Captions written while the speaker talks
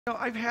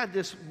I've had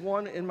this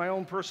one in my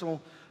own personal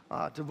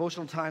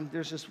devotional time.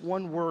 There's this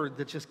one word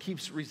that just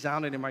keeps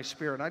resounding in my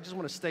spirit, and I just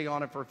want to stay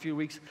on it for a few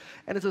weeks.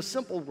 And it's a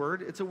simple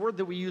word. It's a word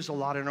that we use a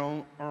lot in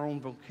our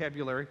own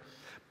vocabulary,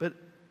 but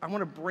I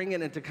want to bring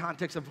it into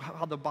context of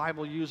how the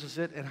Bible uses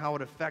it and how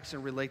it affects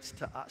and relates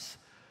to us.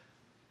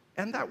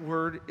 And that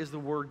word is the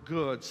word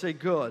good. Say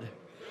good.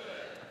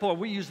 Good. Boy,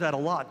 we use that a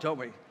lot, don't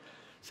we?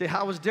 Say,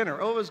 how was dinner?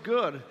 Oh, it was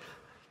good.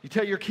 You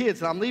tell your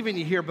kids, I'm leaving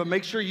you here, but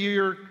make sure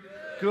you're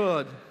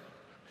good.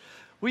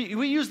 We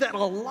use that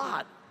a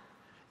lot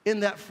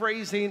in that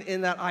phrasing,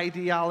 in that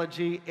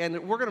ideology,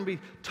 and we're going to be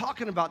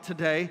talking about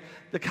today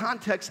the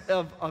context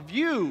of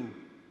you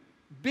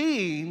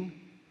being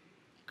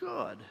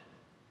good.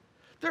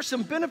 There's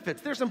some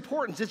benefits, there's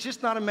importance. It's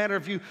just not a matter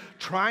of you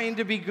trying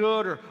to be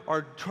good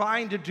or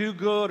trying to do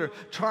good or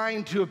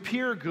trying to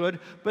appear good,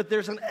 but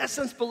there's an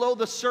essence below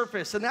the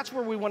surface, and that's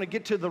where we want to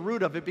get to the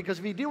root of it, because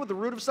if you deal with the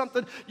root of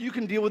something, you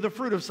can deal with the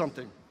fruit of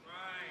something.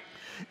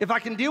 If I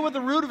can deal with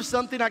the root of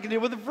something, I can deal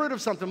with the fruit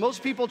of something.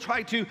 Most people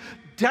try to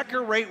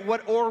decorate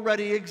what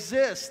already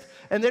exists,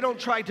 and they don't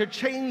try to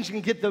change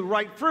and get the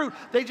right fruit.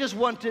 They just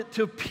want it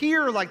to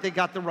appear like they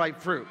got the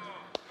right fruit.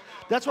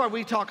 That's why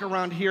we talk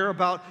around here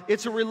about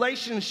it's a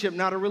relationship,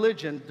 not a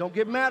religion. Don't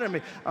get mad at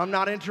me. I'm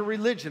not into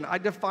religion. I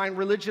define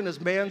religion as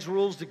man's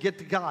rules to get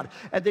to God.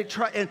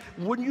 And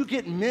when you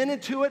get men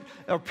into it,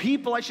 or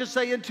people, I should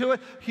say, into it,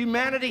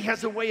 humanity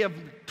has a way of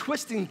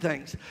twisting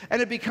things. And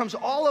it becomes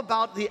all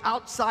about the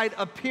outside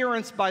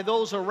appearance by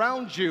those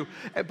around you.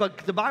 But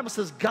the Bible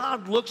says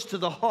God looks to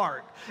the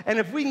heart. And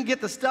if we can get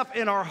the stuff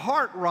in our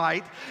heart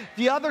right,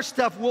 the other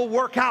stuff will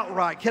work out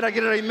right. Can I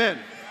get an amen?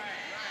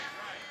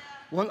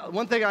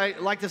 One thing I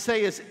like to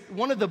say is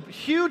one of the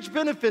huge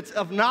benefits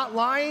of not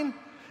lying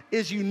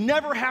is you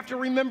never have to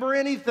remember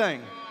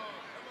anything.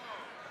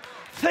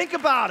 Think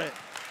about it.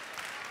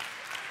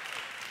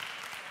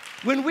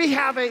 When we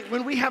have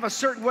a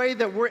certain way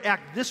that we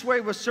act this way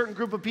with a certain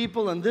group of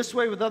people and this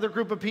way with other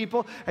group of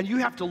people, and you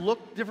have to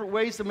look different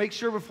ways to make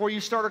sure before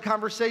you start a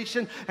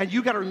conversation, and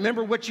you got to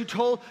remember what you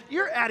told,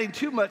 you're adding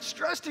too much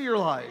stress to your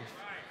life.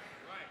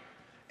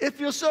 It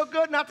feels so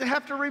good not to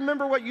have to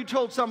remember what you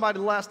told somebody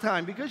the last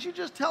time because you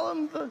just tell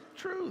them the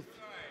truth.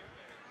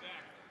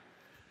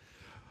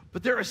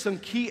 But there are some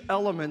key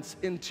elements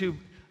into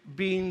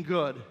being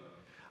good.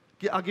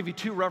 I'll give you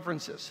two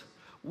references.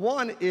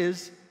 One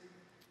is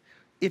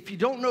if you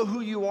don't know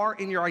who you are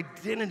in your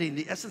identity,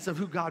 the essence of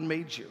who God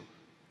made you,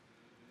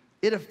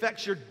 it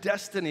affects your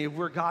destiny of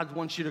where God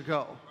wants you to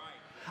go.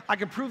 I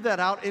can prove that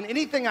out in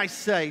anything I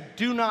say.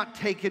 Do not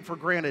take it for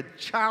granted.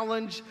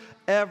 Challenge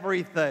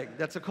everything.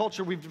 That's a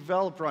culture we've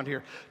developed around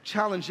here.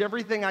 Challenge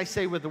everything I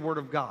say with the Word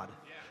of God.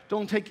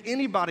 Don't take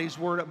anybody's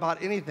word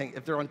about anything.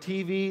 If they're on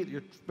TV,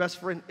 your best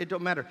friend, it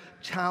don't matter.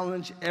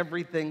 Challenge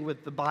everything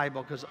with the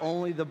Bible, because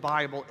only the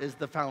Bible is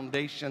the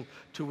foundation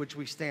to which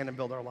we stand and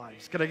build our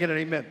lives. Can I get an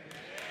amen?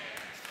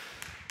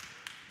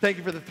 Thank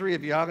you for the three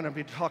of you. I'm going to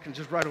be talking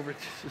just right over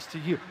just to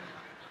you.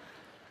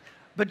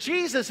 But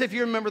Jesus, if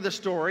you remember the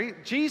story,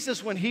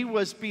 Jesus, when he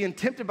was being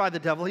tempted by the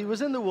devil, he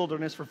was in the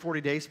wilderness for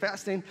 40 days,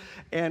 fasting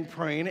and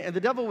praying, and the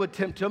devil would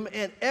tempt him,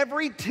 and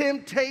every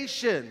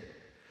temptation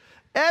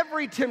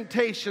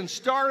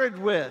started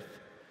with,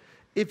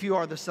 if you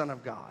are the Son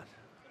of God.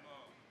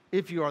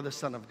 If you are the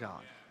Son of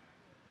God,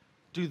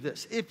 do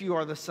this. If you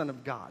are the Son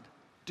of God,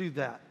 do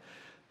that.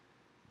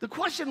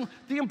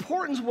 The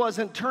importance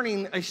wasn't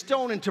turning a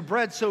stone into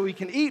bread so he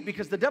can eat,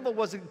 because the devil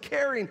wasn't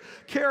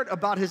cared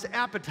about his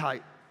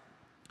appetite.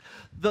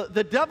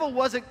 The devil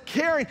wasn't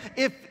caring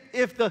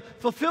if the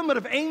fulfillment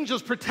of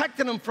angels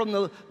protected him from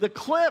the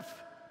cliff.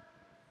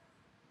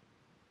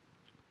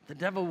 The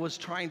devil was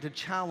trying to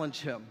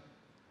challenge him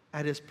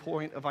at his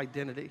point of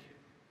identity.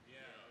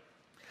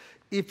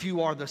 If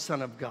you are the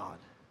Son of God.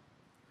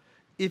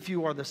 If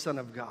you are the Son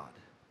of God.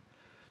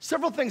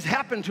 Several things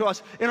happen to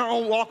us in our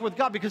own walk with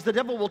God because the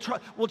devil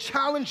will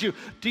challenge you.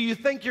 Do you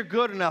think you're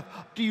good enough?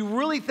 Do you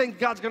really think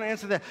God's going to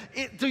answer that?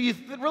 Do you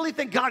really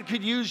think God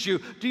could use you?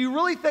 Do you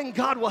really think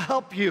God will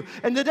help you?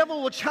 And the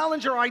devil will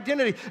challenge your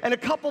identity. And a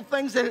couple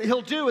things that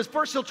he'll do is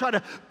first he'll try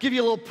to give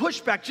you a little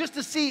pushback just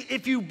to see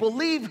if you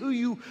believe who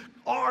you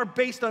are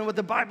based on what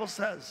the Bible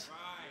says.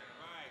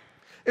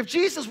 If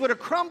Jesus would have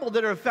crumbled,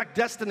 it would affect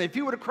destiny. If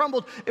he would have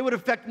crumbled, it would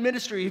affect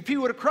ministry. If he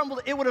would have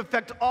crumbled, it would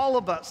affect all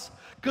of us.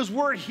 Because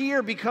we're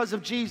here because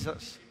of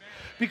Jesus.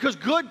 Because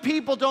good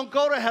people don't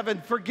go to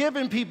heaven.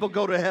 Forgiven people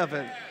go to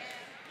heaven.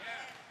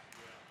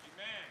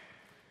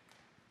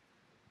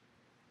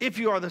 If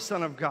you are the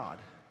Son of God.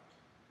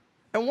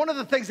 And one of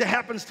the things that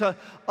happens to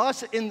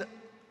us in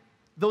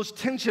those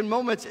tension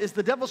moments is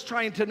the devil's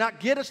trying to not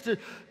get us to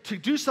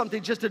do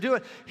something just to do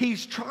it.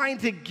 He's trying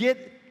to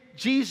get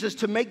Jesus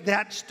to make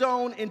that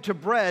stone into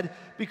bread,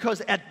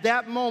 because at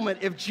that moment,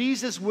 if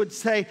Jesus would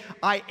say,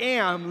 I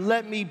am,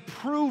 let me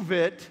prove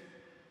it,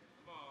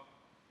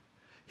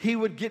 he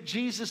would get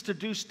Jesus to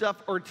do stuff,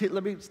 or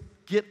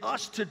get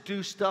us to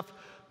do stuff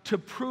to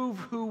prove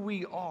who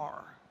we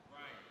are.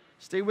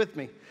 Stay with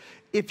me.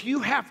 If you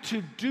have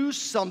to do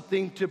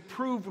something to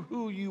prove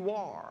who you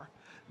are,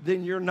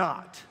 then you're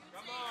not.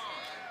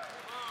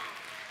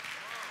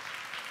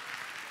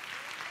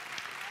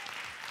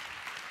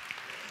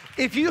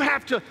 If you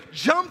have to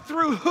jump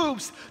through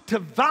hoops to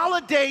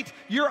validate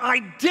your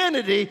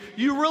identity,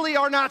 you really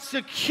are not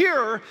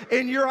secure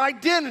in your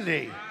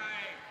identity.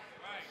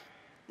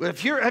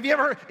 If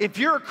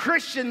you're a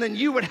Christian, then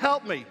you would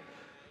help me.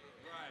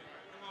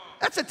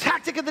 That's a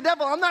tactic of the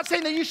devil. I'm not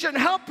saying that you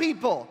shouldn't help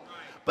people,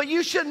 but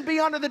you shouldn't be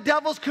under the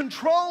devil's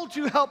control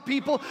to help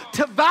people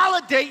to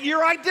validate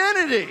your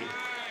identity.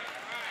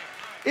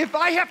 If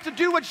I have to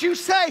do what you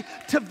say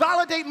to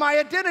validate my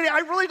identity, I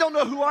really don't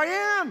know who I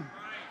am.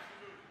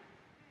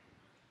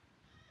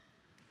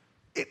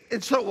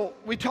 And so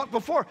we talked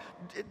before,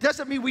 it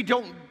doesn't mean we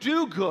don't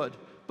do good,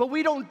 but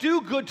we don't do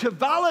good to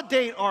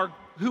validate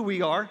who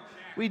we are.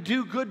 We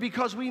do good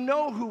because we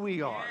know who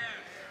we are.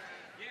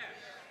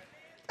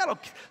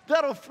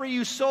 That'll free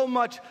you so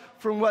much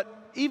from what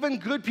even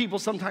good people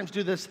sometimes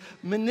do this,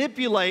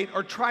 manipulate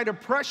or try to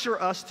pressure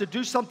us to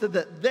do something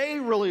that they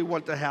really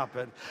want to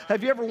happen.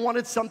 Have you ever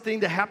wanted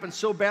something to happen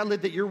so badly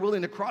that you're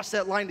willing to cross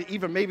that line to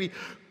even maybe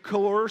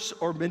coerce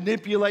or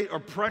manipulate or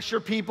pressure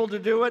people to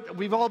do it?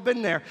 We've all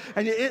been there.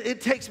 And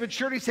it takes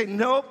maturity to say,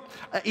 nope,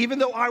 even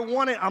though I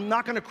want it, I'm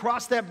not going to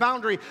cross that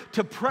boundary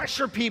to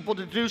pressure people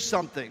to do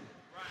something.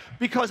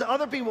 Because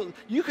other people,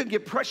 you can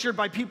get pressured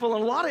by people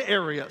in a lot of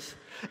areas.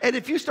 And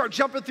if you start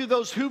jumping through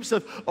those hoops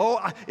of,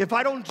 if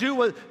I don't do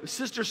what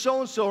Sister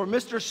so-and-so or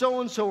Mr.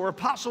 so-and-so or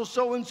Apostle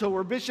so-and-so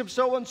or Bishop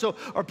so-and-so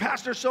or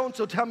Pastor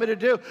so-and-so tell me to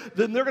do,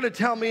 then they're going to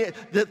tell me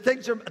that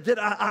things are, that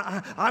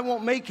I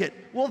won't make it.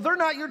 Well, they're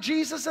not your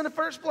Jesus in the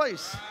first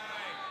place.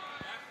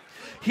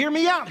 Hear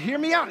me out, hear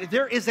me out.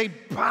 There is a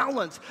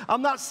balance.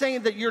 I'm not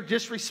saying that you're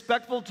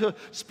disrespectful to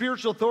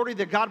spiritual authority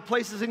that God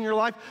places in your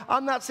life.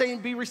 I'm not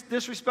saying be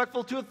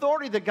disrespectful to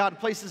authority that God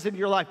places in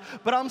your life.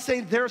 But I'm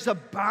saying there's a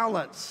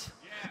balance.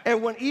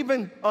 And when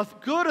even a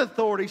good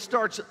authority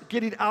starts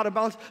getting out of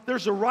balance,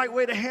 there's a right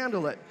way to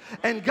handle it.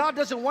 And God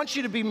doesn't want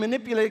you to be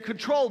manipulated,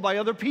 controlled by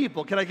other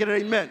people. Can I get an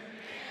amen?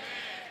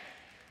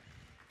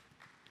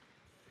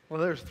 Well,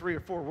 there's 3 or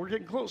 4. We're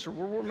getting closer.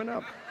 We're warming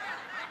up.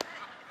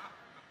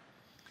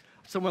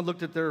 Someone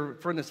looked at their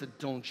friend and said,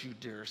 don't you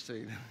dare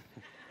say that.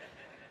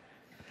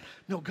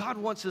 No, God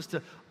wants us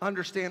to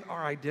understand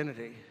our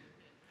identity.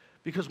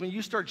 Because when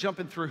you start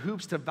jumping through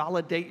hoops to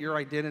validate your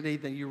identity,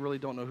 then you really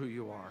don't know who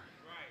you are.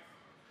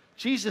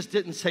 Jesus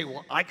didn't say,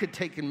 well, I could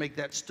take and make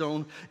that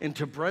stone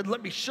into bread.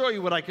 Let me show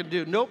you what I can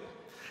do. Nope.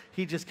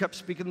 He just kept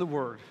speaking the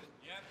word.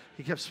 Yep.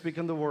 He kept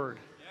speaking the word.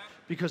 Yep.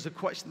 Because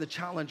the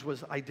challenge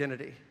was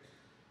identity.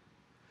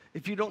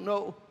 If you don't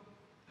know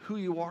who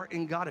you are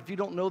in God, if you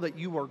don't know that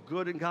you are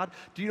good in God,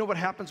 do you know what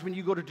happens when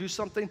you go to do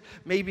something?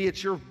 Maybe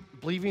it's you're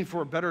believing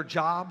for a better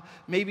job.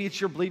 Maybe it's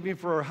you're believing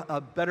for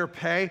a better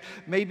pay.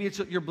 Maybe it's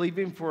you're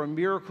believing for a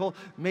miracle.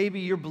 Maybe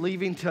you're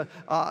believing for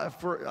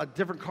a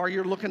different car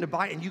you're looking to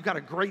buy, and you got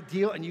a great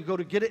deal, and you go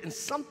to get it, and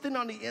something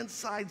on the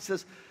inside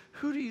says,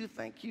 who do you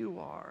think you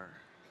are?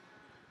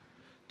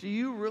 Do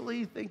you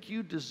really think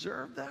you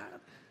deserve that?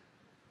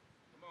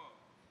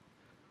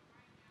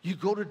 You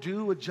go to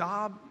do a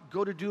job,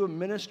 go to do a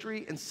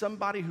ministry, and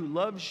somebody who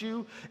loves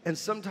you, and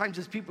sometimes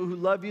it's people who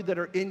love you that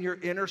are in your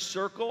inner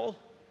circle,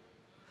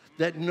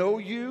 that know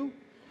you.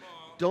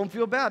 Don't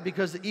feel bad,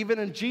 because even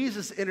in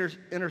Jesus'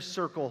 inner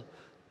circle,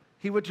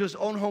 he went to his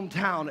own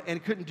hometown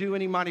and couldn't do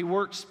any mighty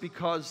works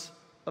because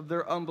of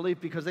their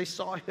unbelief, because they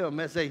saw him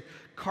as a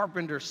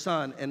carpenter's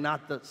son and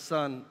not the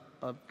Son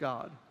of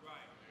God.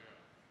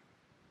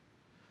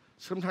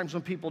 Sometimes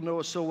when people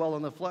know us so well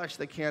in the flesh,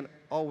 they can't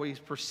always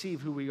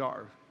perceive who we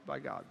are by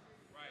God.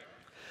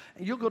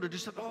 And you'll go to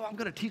just, I'm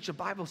going to teach a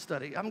Bible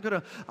study. I'm going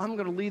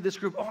to lead this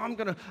group. I'm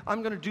going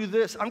to do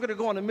this. I'm going to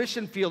go on a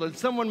mission field. And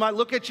someone might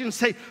look at you and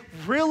say,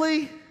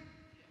 really?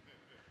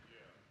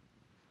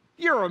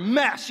 You're a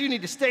mess. You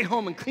need to stay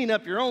home and clean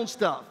up your own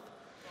stuff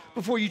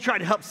before you try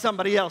to help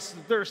somebody else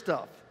with their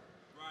stuff.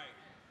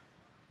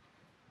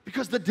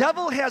 Because the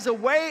devil has a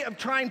way of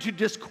trying to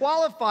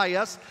disqualify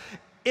us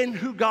in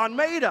who God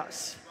made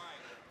us.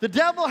 The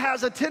devil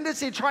has a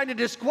tendency of trying to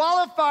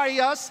disqualify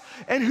us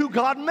in who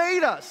God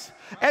made us.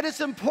 And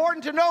it's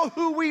important to know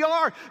who we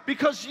are,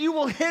 because you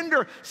will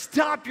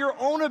stop your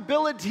own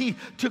ability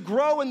to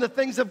grow in the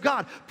things of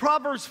God.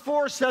 Proverbs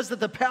 4 says that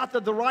the path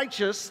of the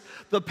righteous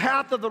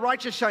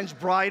shines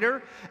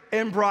brighter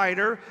and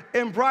brighter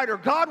and brighter.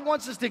 God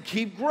wants us to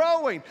keep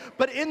growing.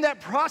 But in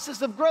that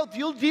process of growth,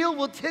 you'll deal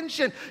with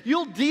tension.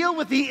 You'll deal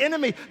with the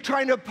enemy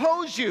trying to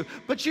oppose you.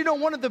 But you know,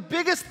 one of the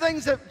biggest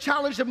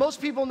challenge that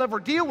most people never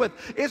deal with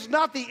is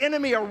not the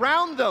enemy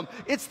around them.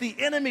 It's the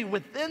enemy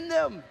within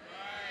them.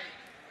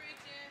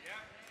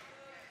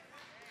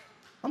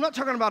 I'm not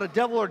talking about a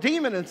devil or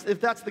demon. If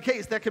that's the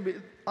case, that can be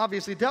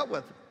obviously dealt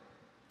with.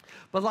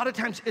 But a lot of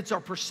times it's our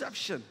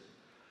perception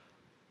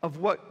of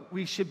what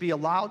we should be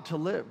allowed to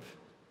live.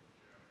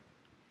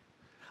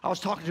 I was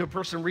talking to a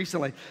person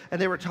recently, and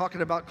they were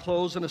talking about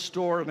clothes in a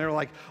store, and they were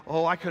like,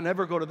 oh, I could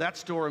never go to that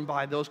store and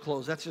buy those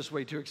clothes. That's just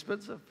way too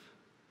expensive.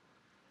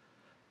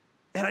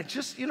 And I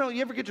just, you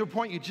ever get to a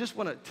point you just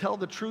want to tell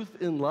the truth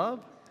in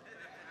love?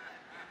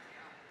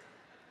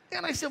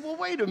 And I said, well,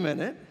 wait a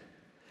minute.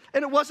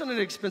 And it wasn't an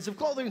expensive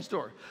clothing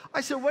store.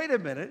 I said, wait a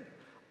minute.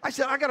 I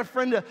said, I got a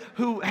friend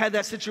who had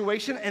that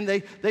situation, and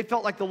they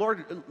felt like the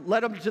Lord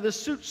led them to this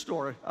suit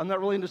store. I'm not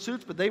really into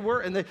suits, but they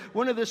were, and they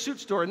went to this suit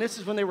store, and this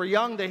is when they were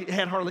young. They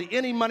had hardly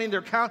any money in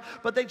their account,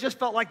 but they just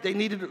felt like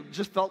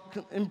just felt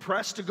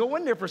impressed to go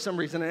in there for some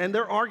reason, and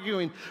they're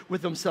arguing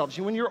with themselves.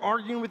 When you're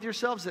arguing with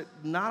yourselves, that's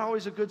not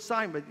always a good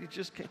sign, but you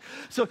just can't.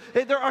 So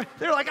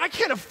they're like, I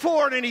can't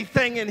afford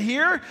anything in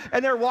here,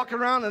 and they're walking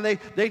around, and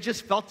they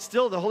just felt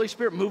still the Holy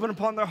Spirit moving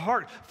upon their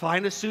heart.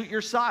 Find a suit your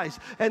size,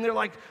 and they're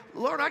like,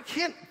 Lord, I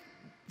can't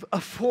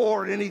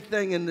afford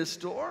anything in this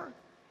store.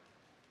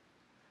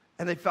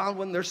 And they found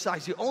one their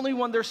size, the only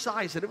one their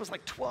size, and it was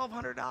like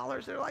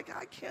 $1,200. They're like,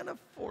 I can't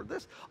afford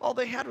this. All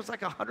they had was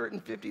like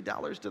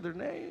 $150 to their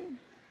name.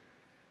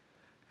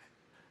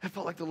 I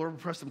felt like the Lord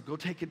impressed them, go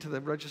take it to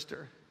the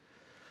register.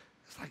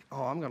 It's like,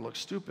 oh, I'm going to look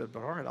stupid, but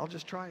all right, I'll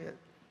just try it.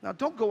 Now,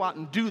 don't go out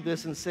and do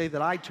this and say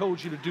that I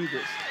told you to do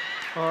this,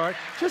 all right?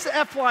 Just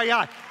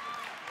FYI.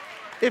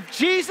 If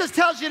Jesus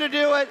tells you to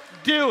do it,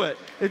 do it.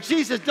 If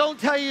Jesus don't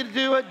tell you to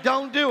do it,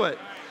 don't do it.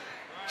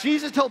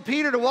 Jesus told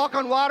Peter to walk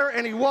on water,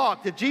 and he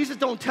walked. If Jesus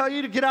don't tell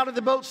you to get out of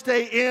the boat,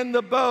 stay in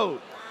the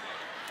boat.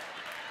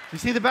 You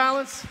see the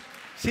balance?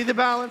 See the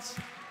balance?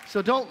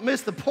 So don't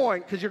miss the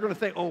point, because you're going to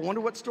think, oh, I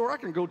wonder what store I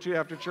can go to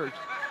after church.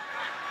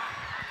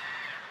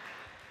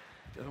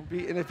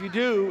 And if you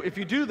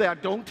do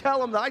that, don't tell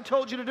them that I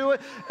told you to do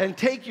it, and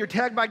take your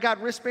Tag by God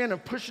wristband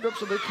and push it up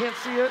so they can't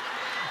see it.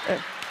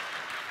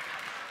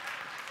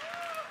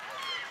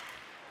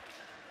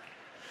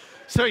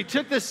 So he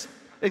took this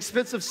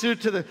expensive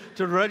suit to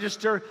the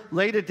register,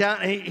 laid it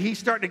down, and he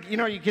started to,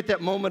 you get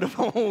that moment of,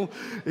 oh,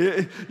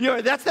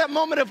 that's that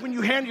moment of when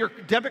you hand your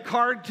debit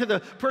card to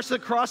the person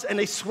across and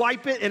they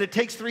swipe it and it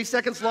takes 3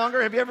 seconds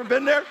longer. Have you ever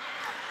been there?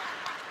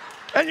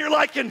 And you're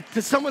like, did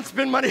someone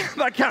spend money on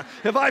my account?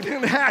 Have I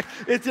been hacked?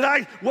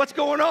 What's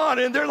going on?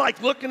 And they're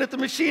like looking at the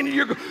machine, and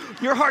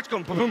your heart's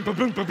going boom, boom,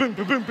 boom, boom, boom,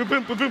 boom, boom,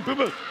 boom, boom, boom,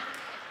 boom.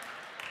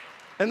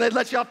 And they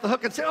let you off the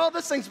hook and say, oh,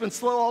 this thing's been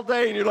slow all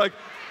day. And you're like,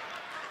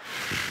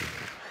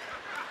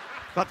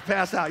 about to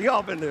pass out. You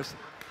all been there.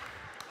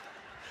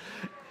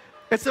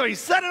 And so he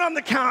set it on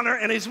the counter,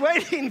 and he's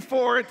waiting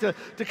for it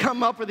to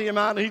come up with the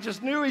amount. And he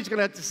just knew he's going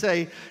to have to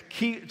say,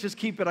 just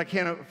keep it. I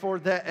can't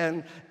afford that.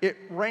 And it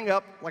rang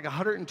up like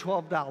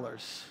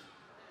 $112.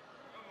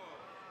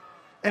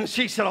 And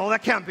she said, oh,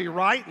 that can't be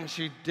right. And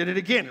she did it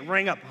again. It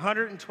rang up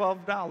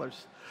 $112.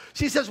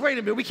 She says, wait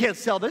a minute, we can't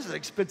sell this. It's an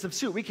expensive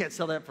suit. We can't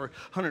sell that for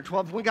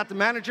 $112. We got the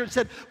manager and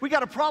said, we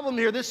got a problem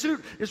here. This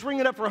suit is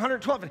ringing up for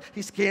 $112. And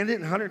he scanned it,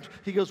 and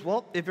he goes,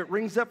 well, if it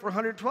rings up for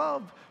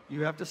 $112,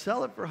 you have to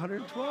sell it for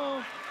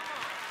 $112.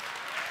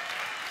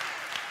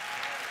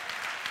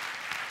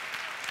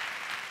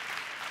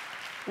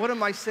 What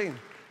am I saying?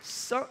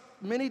 So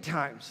many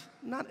times,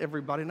 not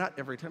everybody, not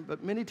every time,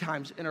 but many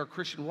times in our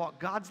Christian walk,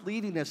 God's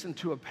leading us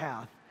into a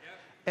path,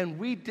 and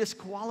we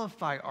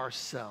disqualify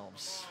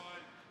ourselves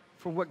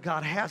for what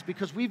God has,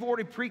 because we've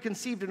already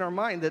preconceived in our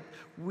mind that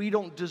we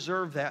don't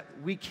deserve that.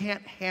 We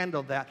can't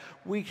handle that.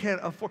 We can't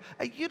afford.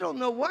 You don't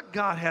know what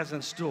God has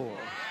in store.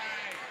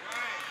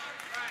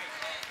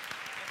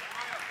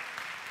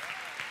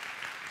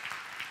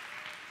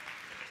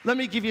 Let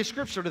me give you a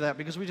scripture to that,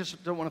 because we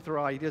just don't want to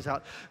throw ideas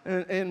out.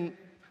 In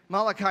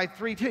Malachi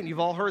 3:10, you've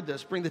all heard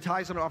this. Bring the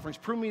tithes and offerings.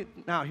 Prove me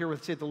now,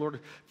 herewith saith the Lord,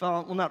 if I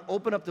will not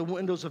open up the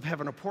windows of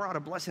heaven or pour out a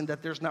blessing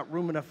that there's not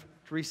room enough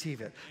to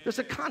receive it. There's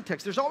a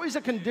context. There's always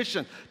a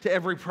condition to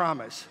every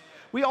promise.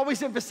 We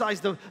always emphasize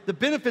the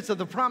benefits of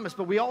the promise,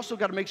 but we also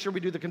got to make sure we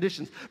do the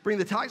conditions. Bring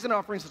the tithes and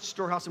offerings to the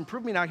storehouse, and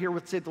prove me now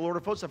herewith saith the Lord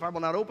of hosts, if I will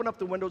not open up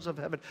the windows of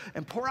heaven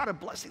and pour out a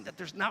blessing that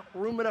there's not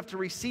room enough to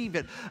receive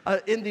it.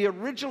 In the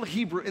original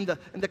Hebrew, in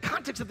the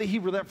context of the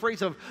Hebrew, that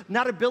phrase of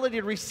not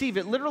ability to receive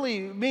it literally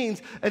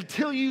means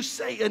until you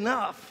say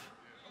enough.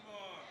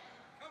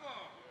 Come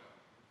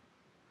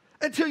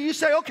on. Until you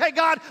say, okay,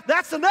 God,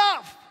 that's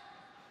enough.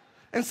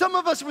 And some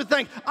of us would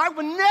think, I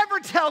would never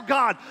tell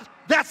God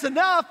that's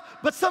enough,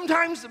 but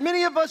sometimes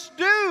many of us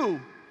do,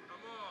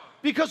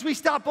 because we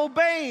stop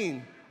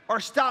obeying or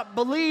stop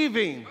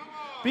believing,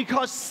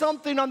 because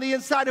something on the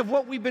inside of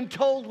what we've been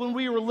told when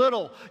we were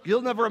little,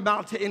 you'll never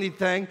amount to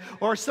anything,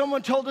 or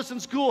someone told us in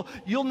school,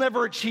 you'll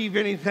never achieve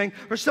anything,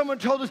 or someone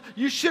told us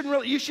you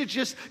should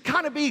just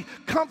kind of be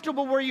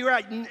comfortable where you're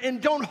at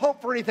and don't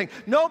hope for anything.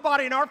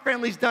 Nobody in our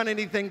family's done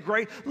anything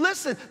great.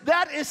 Listen,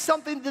 that is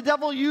something the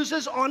devil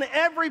uses on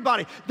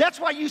everybody. That's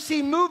why you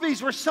see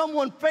movies where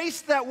someone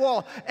faced that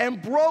wall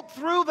and broke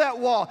through that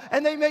wall,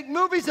 and they make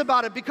movies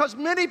about it, because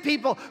many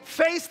people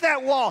face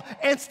that wall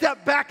and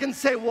step back and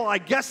say, well, I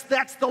guess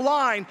that's the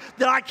line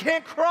that I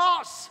can't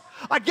cross.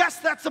 I guess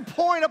that's a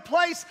point, a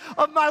place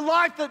of my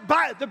life, that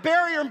by the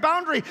barrier and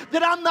boundary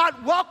that I'm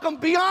not welcome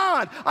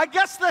beyond. I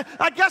guess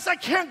I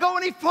can't go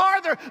any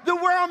farther than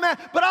where I'm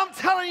at. But I'm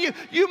telling you,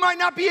 you might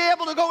not be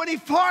able to go any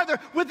farther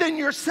within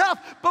yourself.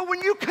 But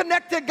when you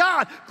connect to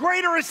God,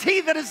 greater is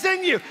He that is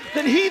in you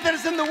than he that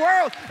is in the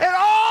world. And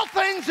all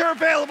things are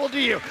available to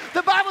you.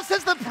 The Bible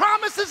says the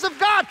promises of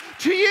God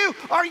to you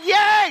are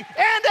yea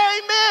and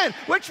amen,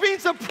 which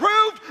means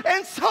approved,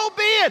 and so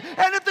be it.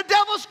 And if the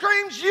devil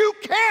screams, you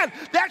can,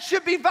 that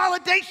should be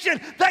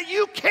validation that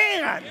you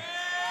can.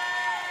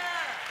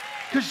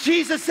 Because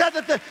Jesus said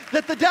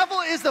that the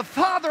devil is the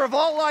father of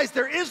all lies.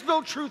 There is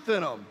no truth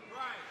in him.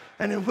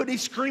 And then when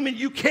he's screaming,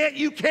 you can't,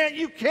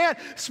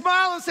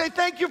 smile and say,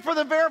 thank you for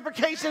the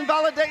verification,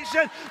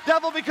 validation,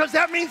 devil, because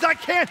that means I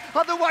can't.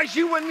 Otherwise,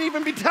 you wouldn't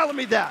even be telling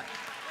me that.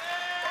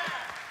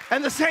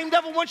 And the same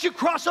devil, once you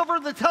cross over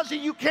that tells you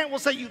you can't, will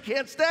say you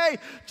can't stay,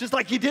 just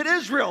like he did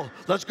Israel.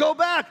 Let's go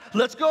back.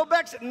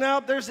 No,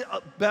 there's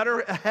a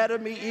better ahead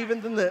of me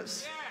even than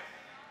this.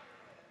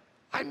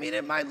 I mean,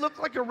 it might look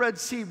like a Red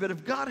Sea, but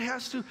if God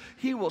has to,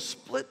 He will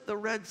split the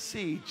Red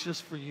Sea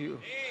just for you.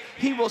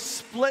 He will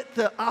split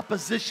the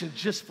opposition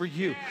just for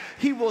you.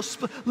 He will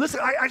split.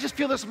 Listen, I just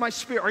feel this in my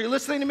spirit. Are you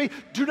listening to me?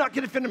 Do not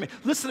get offended me.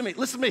 Listen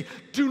to me.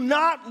 Do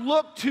not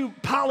look to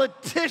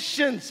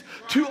politicians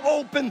to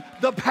open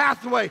the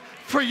pathway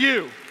for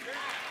you.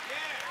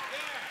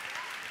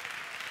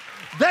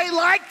 They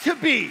like to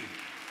be.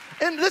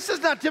 And this is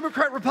not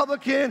Democrat,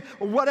 Republican,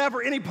 or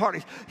whatever, any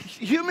party.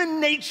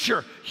 Human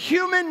nature.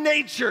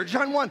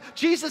 John 1,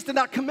 Jesus did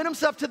not commit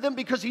himself to them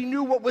because he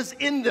knew what was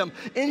in them,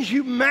 in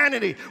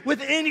humanity.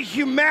 Within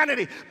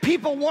humanity,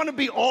 people want to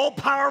be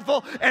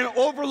all-powerful and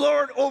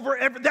overlord over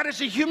everything. That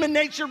is a human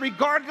nature,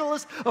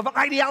 regardless of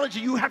ideology.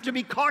 You have to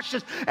be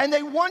cautious. And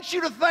they want you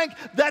to think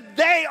that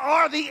they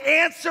are the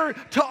answer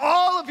to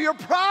all of your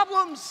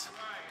problems.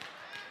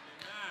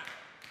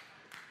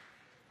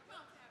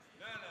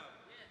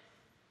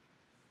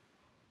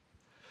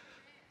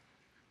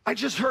 I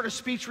just heard a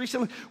speech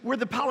recently where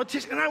the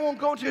politician, and I won't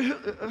go into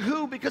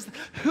who because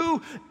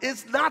who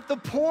is not the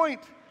point,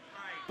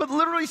 but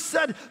literally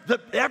said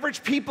that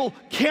average people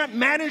can't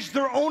manage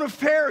their own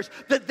affairs,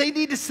 that they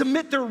need to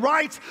submit their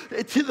rights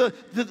to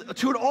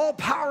an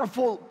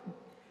all-powerful,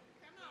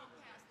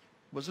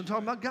 wasn't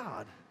talking about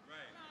God.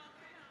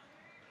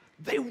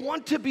 They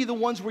want to be the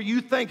ones where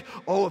you think,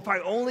 oh, if I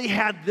only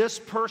had this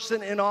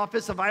person in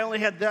office, if I only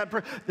had that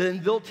person,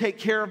 then they'll take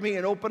care of me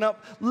and open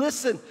up.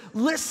 Listen.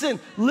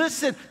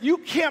 You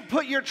can't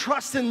put your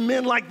trust in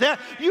men like that.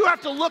 You have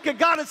to look at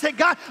God and say,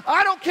 God,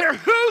 I don't care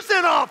who's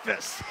in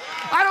office.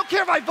 I don't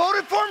care if I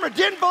voted for him or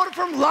didn't vote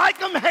for him, like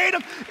him, hate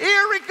him,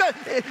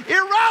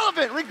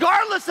 irrelevant,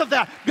 regardless of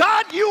that.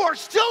 God, you are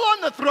still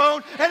on the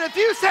throne, and if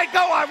you say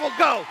go, I will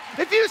go.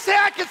 If you say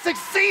I can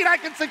succeed, I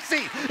can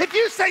succeed. If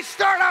you say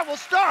start, I will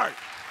start.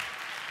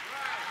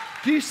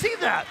 Do you see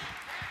that?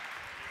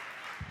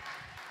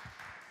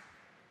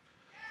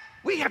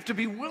 We have to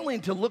be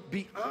willing to look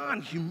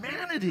beyond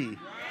humanity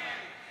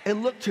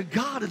and look to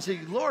God and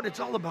say, Lord, it's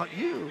all about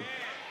you.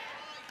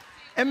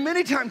 And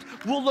many times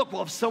we'll look,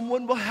 well, if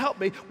someone will help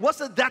me.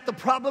 Wasn't that the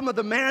problem of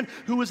the man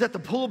who was at the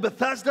pool of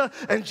Bethesda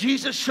and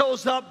Jesus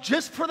shows up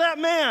just for that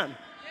man?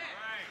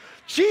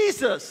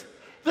 Jesus,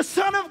 the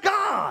Son of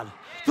God.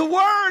 The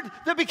Word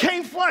that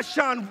became flesh,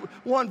 John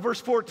 1,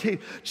 verse 14.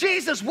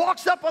 Jesus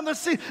walks up on the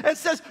scene and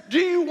says, do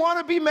you want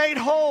to be made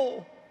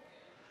whole?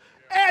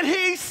 And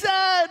he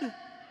said,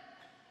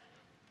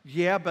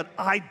 yeah, but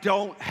I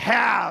don't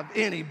have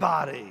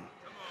anybody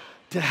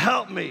to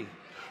help me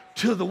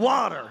to the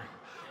water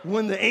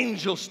when the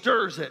angel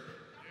stirs it.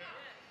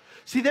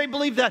 See, they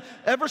believe that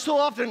ever so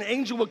often an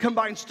angel would come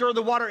by and stir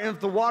the water, and if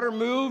the water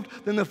moved,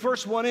 then the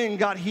first one in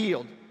got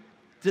healed.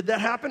 Did that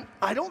happen?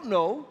 I don't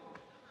know.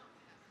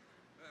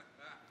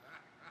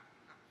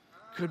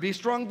 Could be a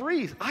strong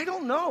breeze. I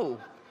don't know.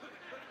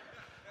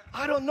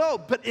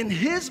 But in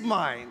his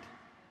mind,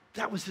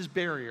 that was his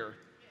barrier.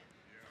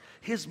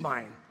 His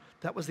mind,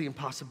 that was the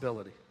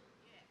impossibility.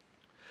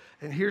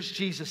 And here's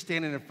Jesus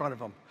standing in front of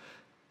him.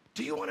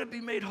 Do you want to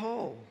be made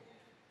whole?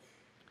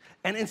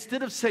 And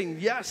instead of saying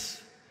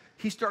yes,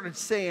 he started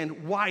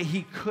saying why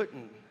he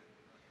couldn't.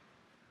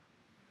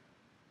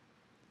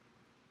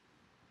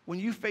 When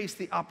you face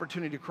the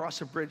opportunity to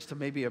cross a bridge to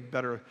maybe a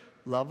better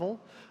level,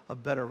 a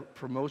better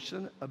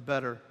promotion, a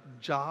better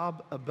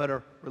job, a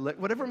better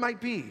whatever it might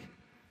be,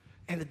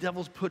 and the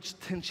devil puts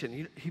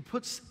tension. He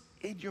puts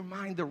in your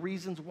mind the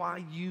reasons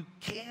why you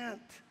can't.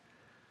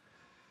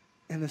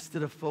 And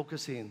instead of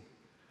focusing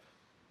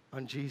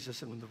on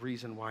Jesus and the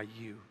reason why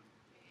you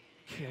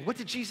can. What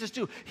did Jesus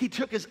do? He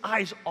took his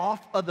eyes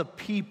off of the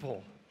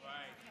people.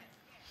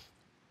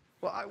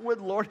 Well,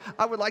 Lord,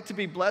 I would like to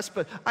be blessed,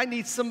 but I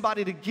need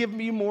somebody to give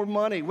me more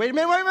money. Wait a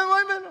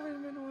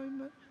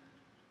minute.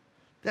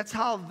 That's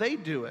how they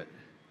do it.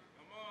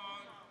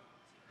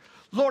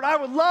 Lord, I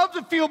would love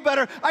to feel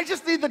better. I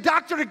just need the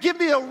doctor to give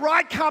me the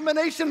right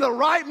combination, the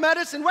right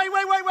medicine. Wait.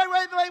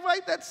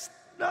 That's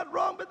not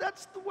wrong, but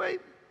that's the way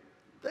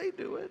they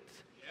do it.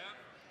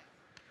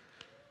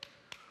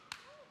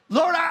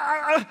 Lord,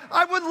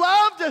 I would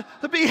love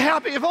to be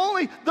happy if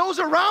only those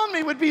around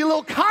me would be a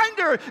little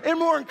kinder and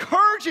more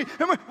encouraging.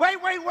 And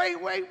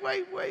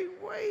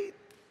wait.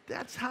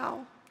 That's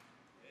how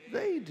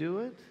they do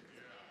it.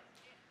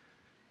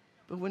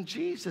 But when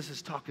Jesus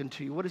is talking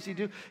to you, what does he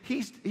do?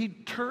 He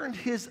turned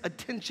his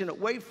attention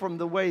away from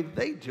the way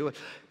they do it,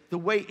 the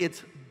way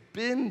it's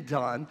been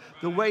done,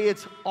 the way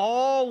it's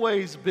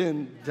always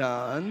been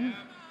done.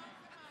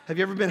 Have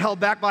you ever been held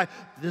back by,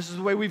 this is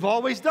the way we've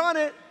always done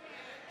it?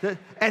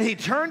 And he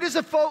turned his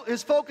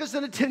focus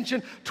and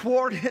attention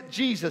toward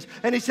Jesus.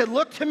 And he said,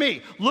 look to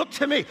me, look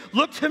to me,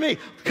 look to me.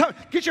 Come,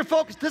 get your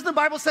focus. Doesn't the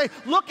Bible say,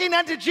 looking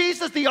unto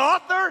Jesus, the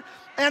author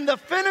and the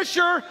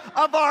finisher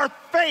of our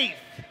faith?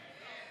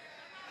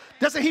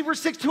 Doesn't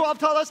Hebrews 6:12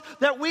 tell us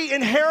that we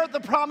inherit the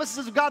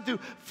promises of God through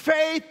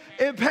faith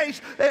and patience?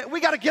 We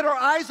got to get our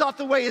eyes off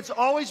the way it's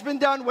always been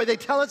done, the way they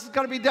tell us it's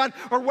going to be done,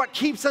 or what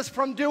keeps us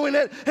from doing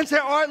it, and say,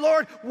 all right,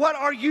 Lord, what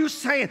are you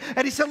saying?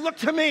 And he said, look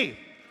to me.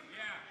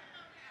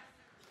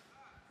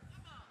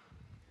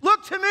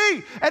 Look to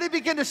me. And he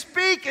began to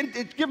speak and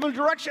give him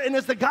direction. And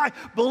as the guy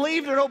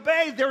believed and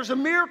obeyed, there was a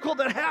miracle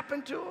that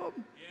happened to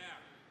him.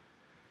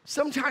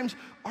 Sometimes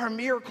our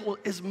miracle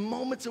is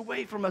moments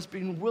away from us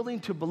being willing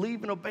to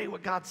believe and obey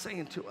what God's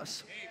saying to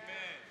us. Amen.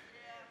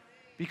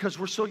 Because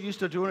we're so used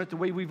to doing it the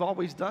way we've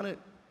always done it.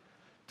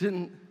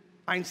 Didn't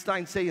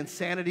Einstein say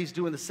insanity is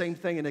doing the same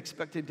thing and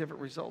expecting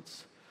different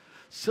results?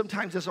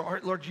 Sometimes it's, all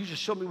right, Lord, you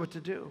just show me what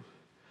to do.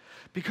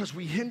 Because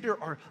we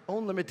hinder our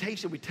own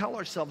limitation. We tell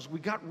ourselves we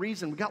got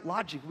reason, we got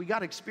logic, we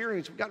got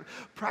experience, we got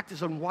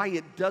practice on why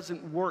it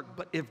doesn't work.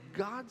 But if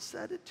God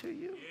said it to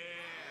you,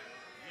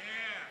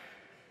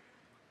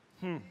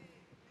 the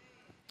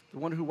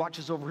one who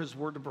watches over his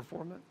word to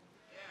perform it,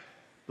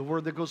 the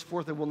word that goes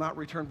forth and will not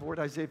return void,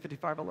 Isaiah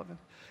 55:11.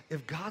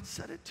 If God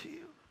said it to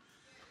you.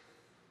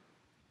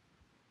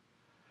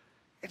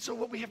 And so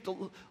what we have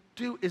to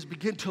do is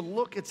begin to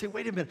look and say,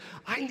 wait a minute,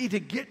 I need to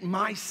get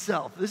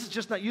myself, this is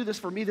just not you, this is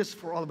for me, this is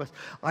for all of us.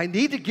 I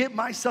need to get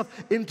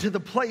myself into the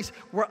place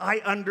where I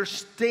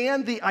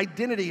understand the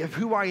identity of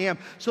who I am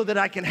so that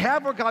I can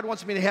have what God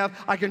wants me to have,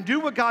 I can do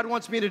what God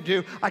wants me to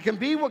do, I can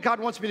be what God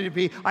wants me to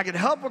be, I can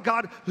help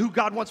who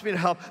God wants me to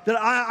help, that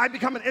I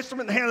become an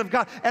instrument in the hand of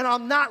God, and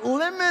I'm not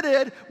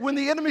limited when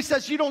the enemy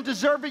says you don't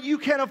deserve it, you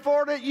can't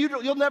afford it,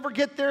 you'll never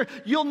get there,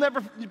 you'll never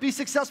be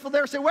successful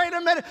there. Say, wait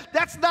a minute,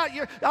 that's not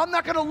I'm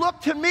not going to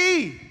look to me.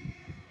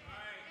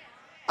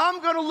 I'm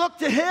going to look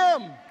to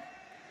him.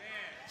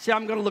 See,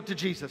 I'm going to look to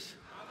Jesus.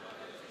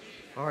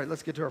 All right,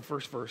 let's get to our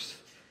first verse.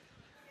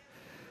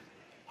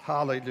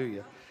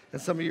 Hallelujah.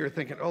 And some of you are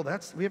thinking, oh,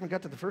 we haven't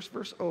got to the first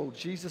verse? Oh,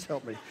 Jesus,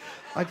 help me.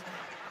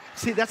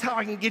 See, that's how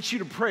I can get you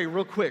to pray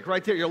real quick.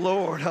 Right there, your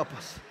Lord, help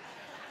us.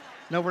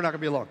 No, we're not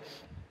going to be long.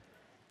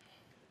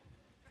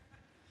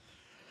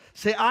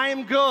 Say, I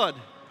am good.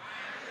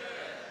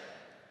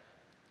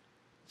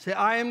 Say,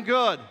 I am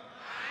good.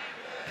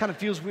 Kind of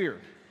feels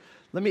weird.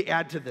 Let me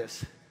add to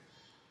this.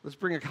 Let's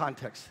bring a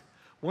context.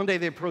 One day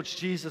they approached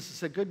Jesus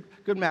and said,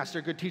 good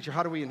master, good teacher,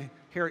 how do we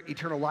inherit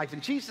eternal life?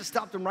 And Jesus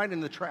stopped them right in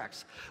the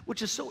tracks,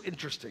 which is so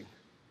interesting.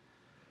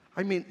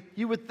 I mean,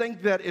 you would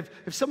think that if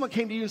someone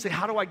came to you and say,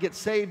 how do I get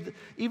saved?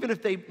 Even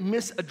if they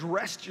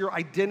misaddressed your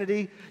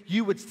identity,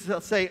 you would still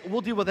say,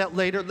 we'll deal with that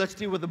later. Let's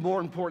deal with the more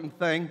important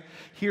thing.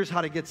 Here's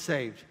how to get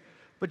saved.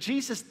 But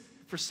Jesus,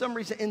 for some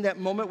reason in that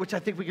moment, which I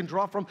think we can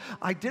draw from,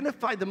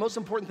 identified the most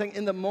important thing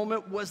in the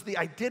moment was the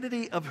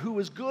identity of who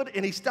is good.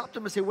 And he stopped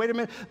him and said, wait a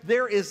minute,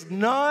 there is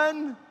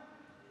none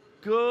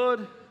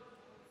good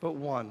but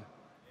one.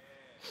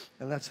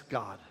 And that's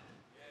God.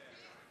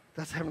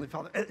 That's Heavenly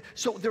Father. And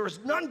so there is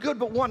none good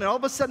but one. And all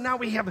of a sudden now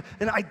we have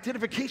an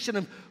identification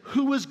of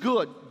who is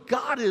good.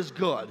 God is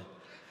good.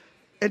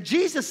 And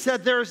Jesus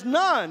said there is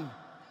none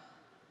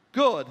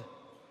good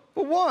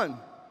but one.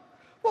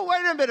 Well,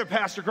 wait a minute,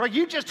 Pastor Greg.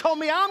 You just told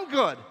me I'm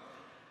good.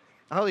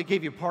 I only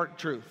gave you part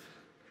truth.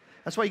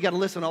 That's why you got to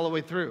listen all the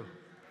way through.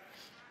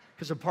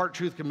 Because a part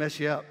truth can mess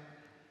you up.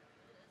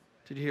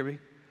 Did you hear me?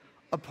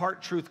 A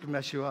part truth can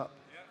mess you up.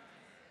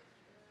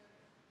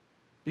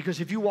 Because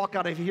if you walk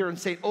out of here and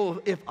say,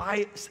 oh, if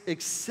I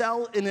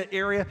excel in an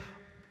area,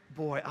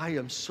 boy, I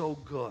am so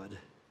good.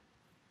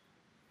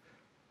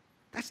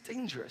 That's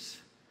dangerous.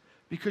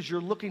 Because you're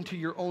looking to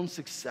your own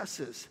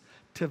successes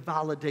to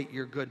validate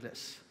your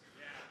goodness.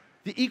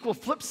 The equal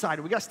flip side,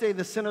 we got to stay in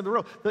the center of the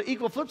road. The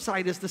equal flip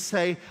side is to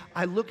say,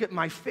 I look at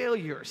my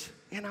failures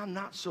and I'm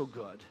not so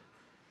good.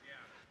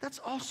 That's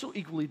also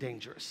equally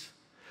dangerous.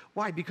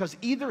 Why? Because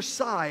either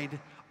side,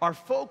 our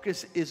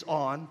focus is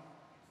on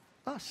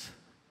us.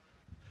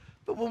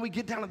 But when we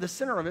get down to the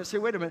center of it, say,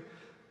 wait a minute,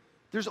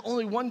 there's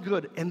only one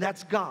good, and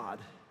that's God.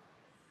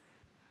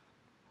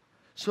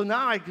 So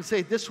now I can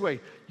say it this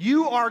way,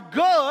 you are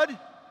good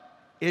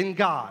in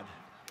God.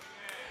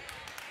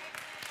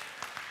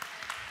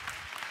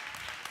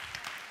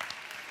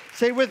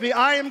 Say with me,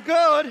 I am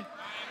good.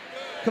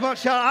 Come on,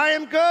 shout, I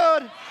am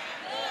good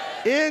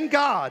in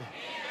God.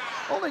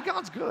 Only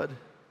God's good.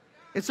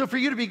 And so for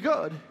you to be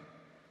good,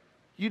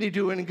 you need to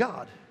do it in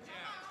God.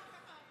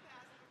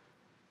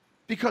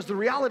 Because the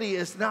reality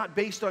is not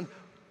based on,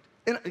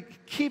 and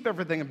keep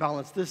everything in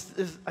balance. This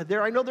is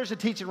there. I know there's a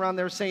teaching around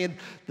there saying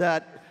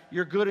that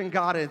you're good in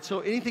God, and so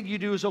anything you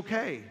do is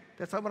okay.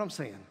 That's not what I'm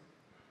saying.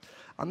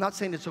 I'm not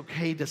saying it's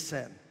okay to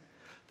sin.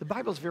 The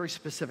Bible is very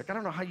specific. I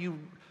don't know how you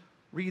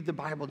read the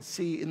Bible and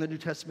see in the New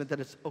Testament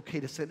that it's okay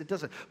to sin. It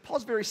doesn't.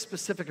 Paul's very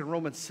specific in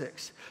Romans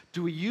 6.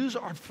 Do we use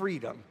our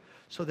freedom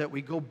so that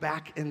we go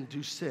back and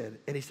do sin?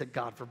 And he said,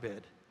 God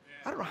forbid.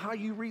 I don't know how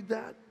you read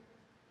that,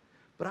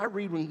 but I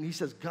read when he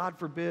says, God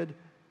forbid,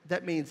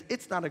 that means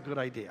it's not a good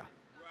idea.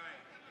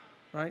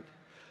 Right?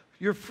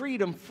 Your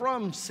freedom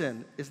from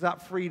sin is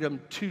not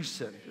freedom to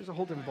sin. There's a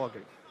whole different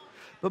ballgame.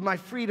 But my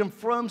freedom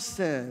from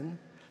sin,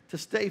 to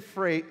stay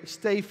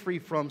free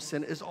from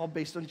sin, is all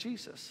based on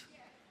Jesus.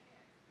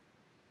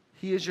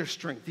 He is your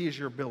strength. He is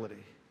your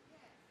ability.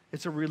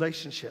 It's a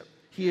relationship.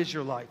 He is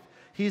your life.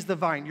 He's the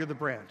vine. You're the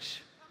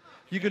branch.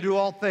 You can do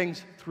all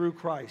things through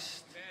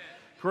Christ.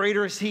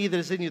 Greater is he that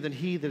is in you than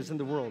he that is in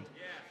the world.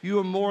 You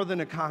are more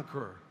than a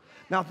conqueror.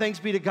 Now, thanks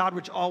be to God,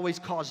 which always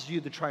causes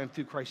you to triumph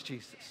through Christ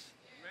Jesus.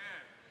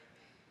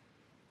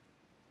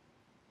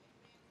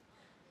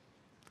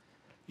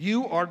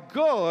 You are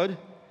good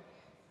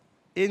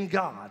in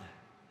God.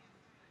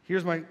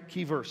 Here's my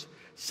key verse.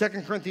 2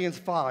 Corinthians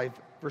 5,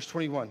 verse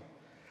 21.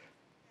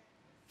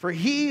 For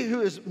he who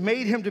has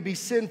made him to be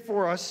sin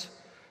for us,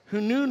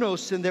 who knew no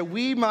sin, that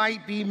we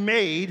might be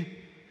made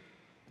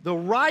the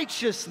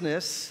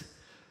righteousness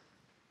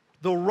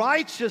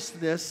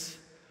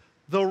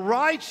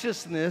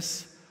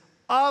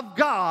of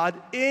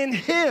God in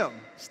him.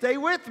 Stay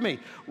with me.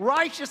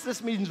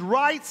 Righteousness means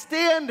right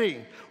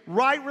standing,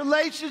 right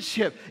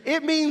relationship.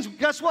 It means,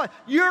 guess what?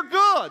 You're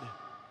good.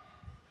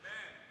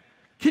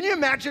 Can you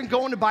imagine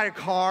going to buy a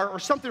car or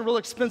something real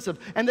expensive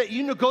and that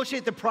you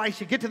negotiate the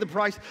price, you get to the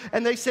price,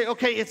 and they say,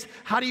 okay, it's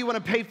how do you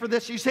want to pay for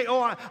this? You say,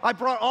 oh, I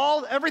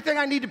brought everything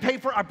I need to pay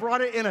for, I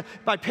brought it in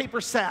by paper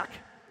sack.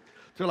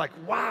 They're like,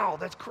 wow,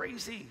 that's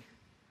crazy.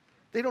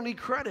 They don't need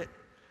credit.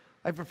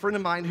 I have a friend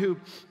of mine who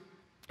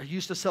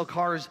used to sell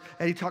cars,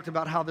 and he talked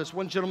about how this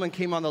one gentleman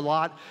came on the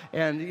lot,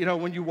 and you know,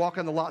 when you walk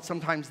on the lot,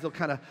 sometimes they'll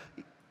kind of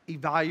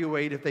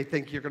evaluate if they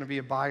think you're going to be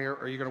a buyer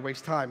or you're going to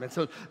waste time. And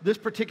so this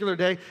particular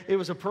day, it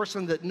was a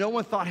person that no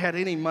one thought had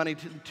any money.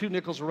 Two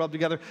nickels were rubbed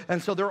together,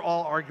 and so they're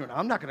all arguing.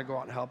 I'm not going to go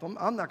out and help them.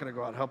 I'm not going to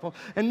go out and help them.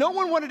 And no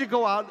one wanted to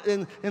go out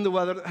in the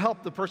weather to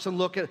help the person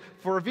look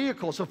for a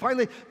vehicle. So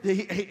finally,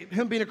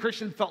 him being a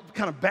Christian felt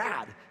kind of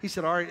bad. He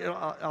said, all right,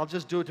 I'll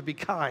just do it to be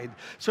kind.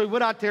 So he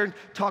went out there and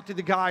talked to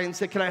the guy and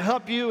said, can I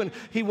help you? And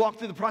he walked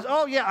through the process.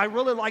 Oh, yeah, I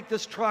really like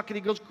this truck. And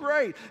he goes,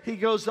 great. He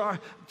goes,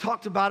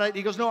 talked about it.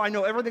 He goes, no, I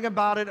know everything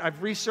about it.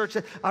 I've researched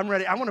it. I'm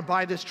ready. I want to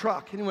buy this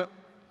truck. And he went,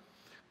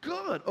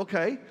 good,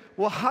 okay.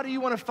 Well, how do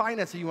you want to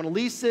finance it? You want to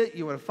lease it?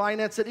 You want to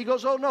finance it? He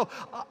goes, oh, no,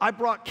 I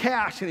brought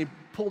cash. And he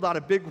pulled out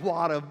a big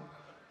wad of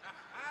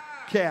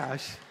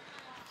cash.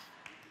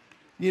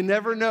 You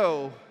never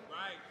know.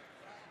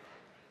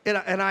 And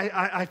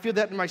I feel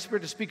that in my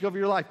spirit to speak over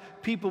your life.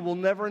 People will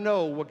never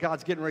know what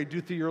God's getting ready to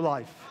do through your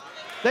life.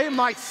 They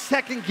might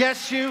second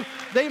guess you.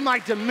 They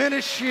might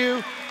diminish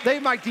you. They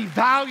might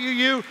devalue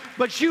you.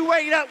 But you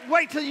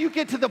wait till you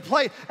get to the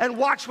place and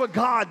watch what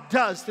God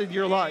does in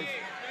your life.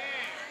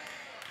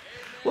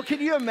 Well, can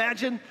you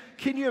imagine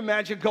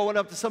going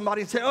up to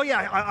somebody and say, oh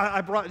yeah,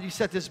 I brought, you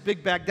set this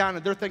big bag down,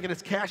 and they're thinking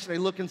it's cash, and they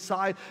look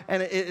inside,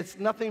 and it's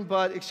nothing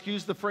but,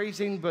 excuse the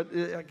phrasing, but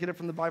I get it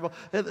from the Bible,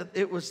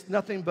 it was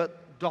nothing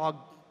but dog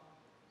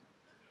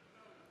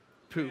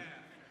poop.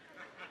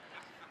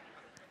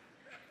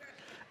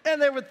 And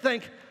they would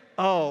think,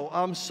 oh,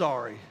 I'm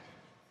sorry.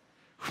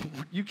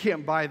 You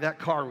can't buy that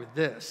car with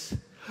this.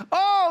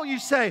 Oh, you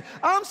say,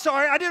 I'm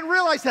sorry, I didn't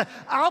realize that.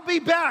 I'll be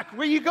back.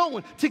 Where are you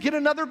going? To get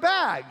another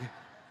bag.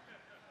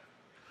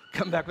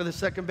 Come back with a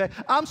second bag.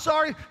 I'm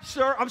sorry,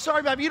 sir. I'm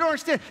sorry, babe. You don't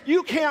understand.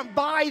 You can't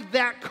buy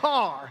that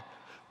car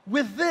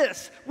with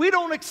this. We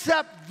don't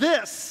accept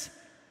this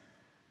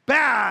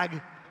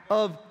bag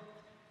of.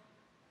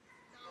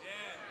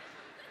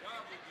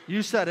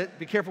 You said it.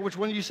 Be careful which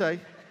one you say.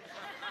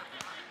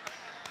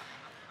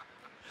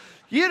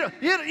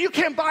 You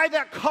can't buy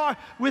that car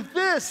with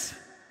this.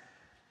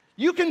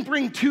 You can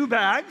bring 2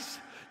 bags.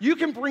 You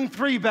can bring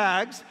 3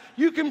 bags.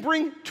 You can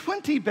bring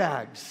 20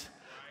 bags.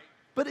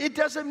 But it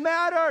doesn't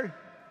matter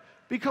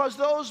because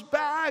those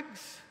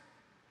bags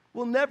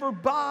will never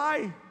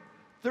buy.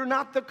 They're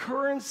not the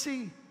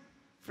currency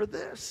for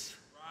this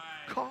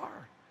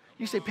car.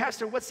 You say,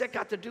 Pastor, what's that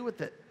got to do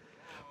with it?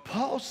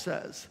 Paul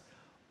says,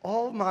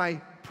 all my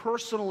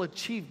personal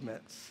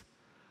achievements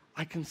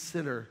I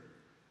consider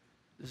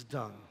as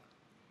dung.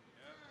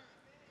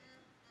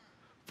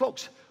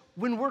 Folks,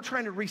 when we're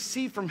trying to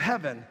receive from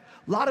heaven,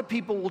 a lot of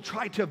people will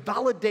try to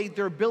validate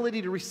their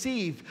ability to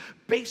receive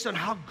based on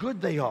how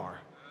good they are.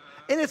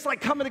 And it's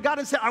like coming to God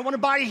and saying, I want to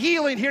buy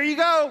healing. Here you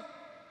go.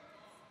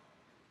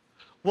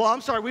 Well,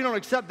 I'm sorry, we don't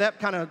accept that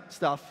kind of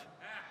stuff.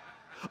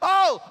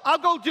 Oh, I'll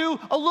go do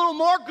a little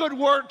more good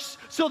works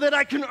so that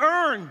I can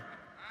earn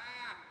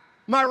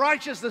my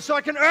righteousness, so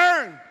I can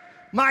earn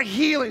my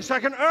healing, so I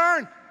can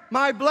earn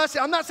my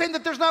blessing. I'm not saying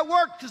that there's not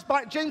work, because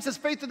James says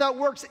faith without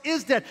works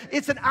is dead.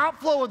 It's an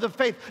outflow of the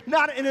faith,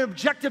 not an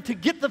objective to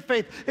get the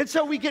faith. And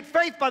so we get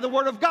faith by the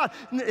word of God.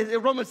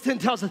 Romans 10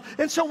 tells us.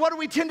 And so what do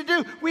we tend to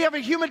do? We have a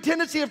human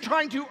tendency of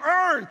trying to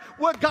earn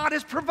what God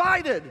has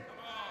provided.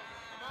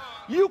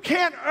 You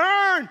can't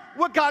earn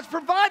what God's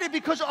provided,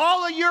 because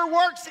all of your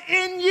works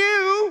in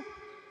you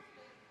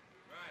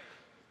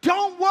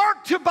don't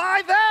work to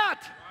buy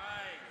that.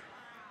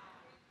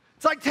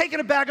 It's like taking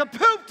a bag of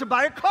poop to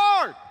buy a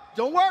car.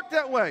 Don't work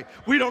that way.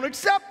 We don't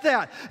accept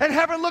that. And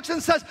heaven looks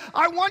and says,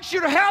 I want you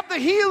to have the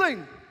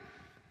healing.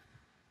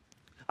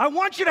 I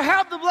want you to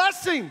have the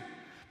blessing.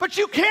 But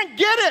you can't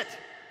get it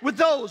with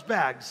those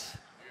bags.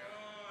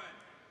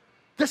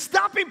 The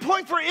stopping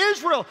point for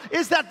Israel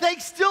is that they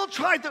still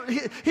tried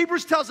to,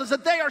 Hebrews tells us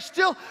that they are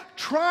still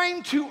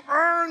trying to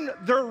earn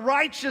their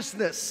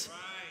righteousness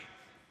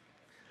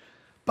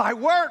by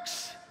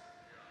works,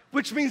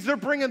 which means they're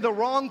bringing the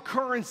wrong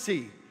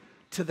currency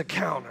to the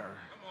counter.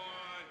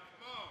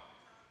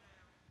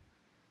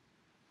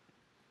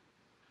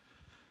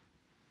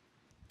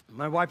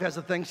 My wife has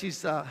a thing,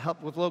 she's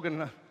helped with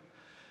Logan,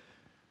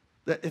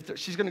 that if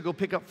she's gonna go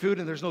pick up food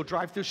and there's no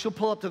drive-thru, she'll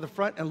pull up to the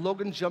front and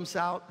Logan jumps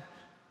out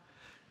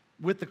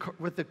with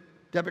the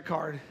debit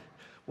card,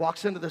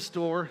 walks into the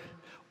store,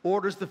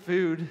 orders the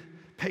food,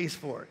 pays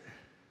for it.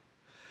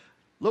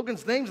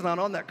 Logan's name's not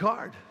on that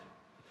card.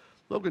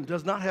 Logan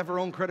does not have her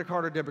own credit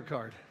card or debit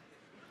card.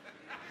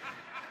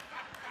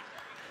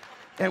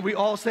 And we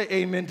all say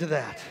amen to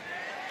that.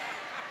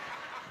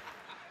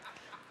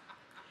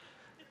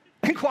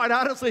 And quite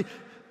honestly,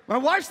 my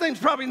wife's name's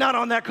probably not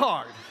on that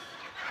card.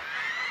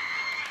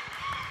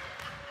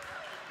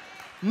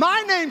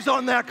 My name's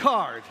on that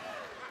card.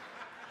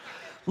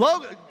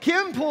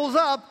 Kim pulls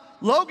up,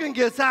 Logan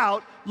gets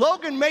out,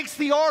 Logan makes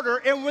the order,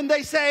 and when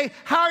they say,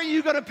 how are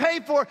you gonna pay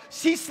for it?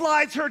 She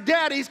slides her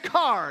daddy's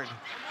card.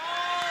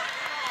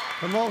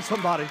 Come on,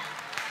 somebody.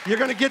 You're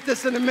gonna get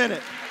this in a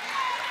minute.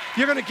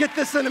 You're gonna get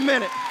this in a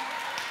minute.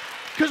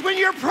 Because when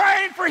you're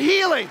praying for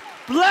healing,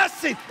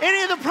 blessing,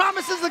 any of the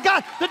promises of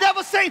God, the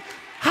devil's saying,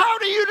 how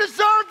do you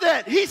deserve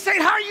that? He's saying,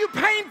 how are you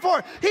paying for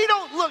it? He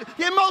don't look,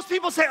 and most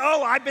people say,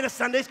 oh, I've been a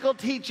Sunday school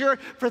teacher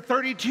for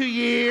 32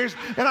 years,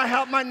 and I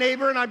help my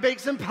neighbor, and I bake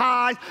some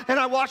pies, and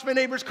I wash my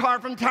neighbor's car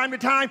from time to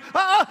time.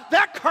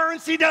 That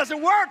currency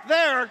doesn't work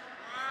there.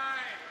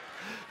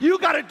 You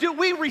gotta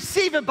we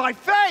receive it by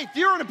faith.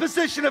 You're in a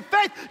position of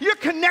faith. You're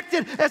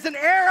connected as an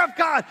heir of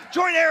God,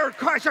 joint heir of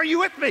Christ. Are you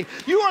with me?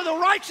 You are the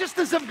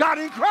righteousness of God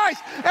in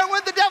Christ. And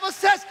when the devil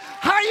says,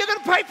 how are you gonna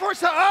pay for it?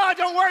 So, oh,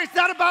 don't worry, it's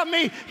not about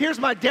me. Here's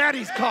my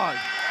daddy's card.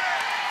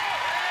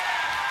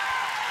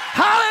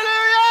 Hallelujah!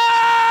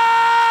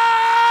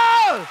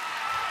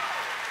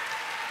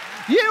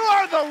 You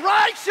are the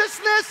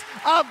righteousness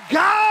of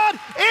God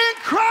in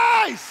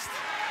Christ.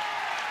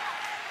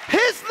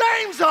 His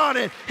name's on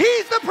it.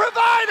 He's the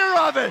provider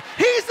of it.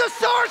 He's the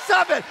source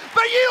of it.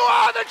 But you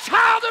are the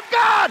child of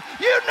God.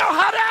 You know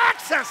how to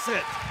access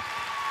it.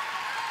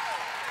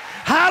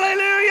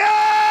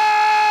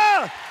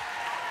 Hallelujah!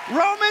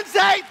 Romans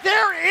 8,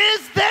 there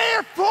is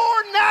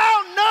therefore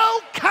now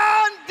no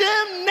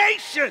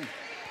condemnation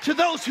to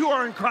those who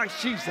are in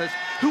Christ Jesus,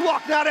 who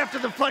walk not after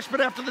the flesh but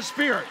after the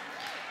Spirit.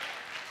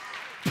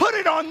 Put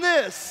it on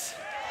this.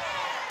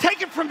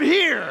 Take it from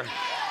here.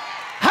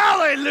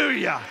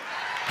 Hallelujah.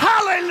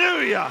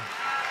 Hallelujah,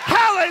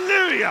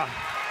 hallelujah,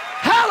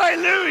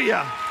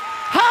 hallelujah,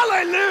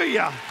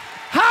 hallelujah,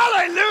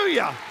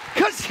 hallelujah,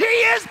 because He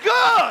is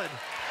good.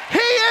 He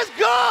is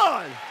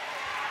good.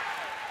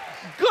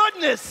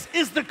 Goodness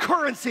is the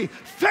currency.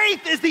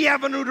 Faith is the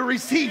avenue to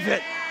receive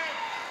it.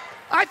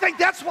 I think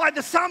that's why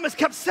the psalmist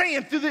kept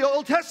saying through the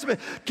Old Testament,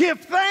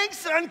 give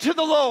thanks unto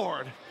the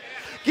Lord.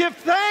 Give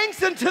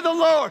thanks unto the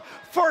Lord,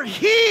 for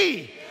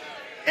He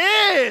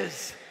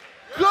is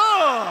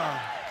good.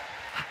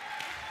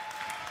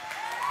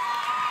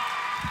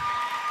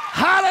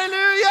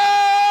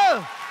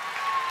 Hallelujah!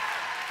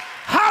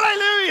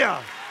 Hallelujah!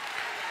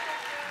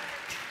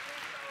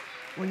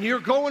 When you're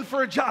going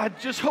for a job, I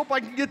just hope I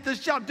can get this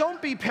job.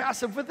 Don't be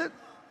passive with it.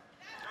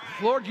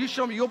 Lord, you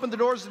show me. You open the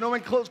doors, no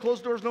man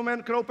close doors, no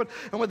man can open.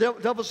 And when the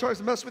devil starts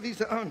to mess with you, he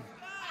says,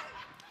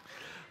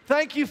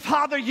 thank you,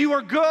 Father, you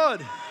are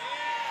good.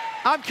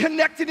 I'm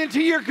connected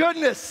into your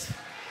goodness.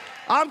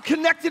 I'm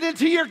connected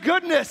into your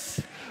goodness.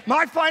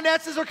 My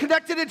finances are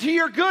connected into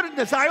your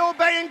goodness. I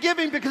obey in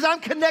giving because I'm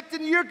connected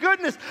to your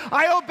goodness.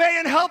 I obey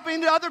in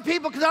helping other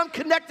people because I'm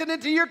connected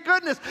into your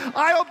goodness.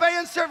 I obey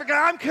in serving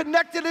because I'm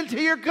connected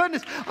into your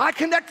goodness. I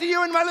connect to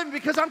you in my living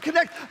because I'm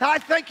connected. I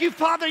thank you,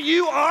 Father,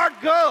 you are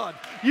good.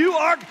 You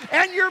are,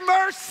 and your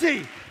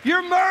mercy,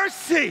 your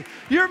mercy,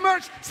 your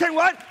mercy. Say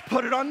what?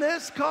 Put it on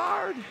this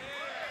card.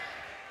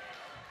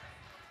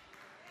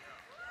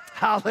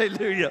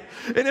 Hallelujah.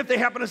 And if they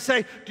happen to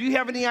say, do you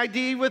have any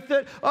ID with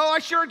it? Oh, I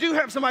sure do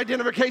have some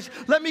identification.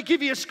 Let me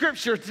give you a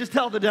scripture to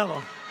tell the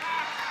devil.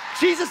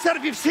 Jesus said,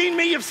 if you've seen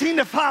me, you've seen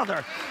the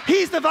Father.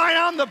 He's the vine,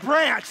 I'm the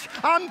branch.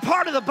 I'm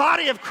part of the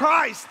body of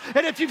Christ.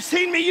 And if you've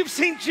seen me, you've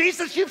seen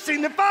Jesus, you've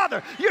seen the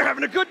Father. You're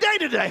having a good day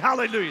today.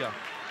 Hallelujah.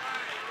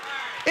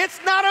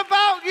 It's not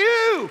about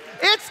you.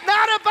 It's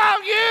not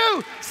about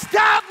you.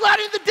 Stop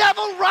letting the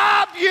devil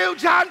rob you,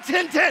 John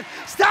 10:10.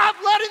 Stop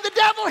letting the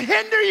devil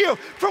hinder you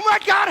from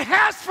what God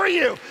has for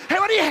you and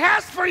what he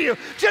has for you.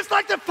 Just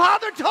like the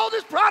father told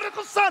his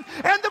prodigal son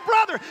and the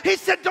brother. He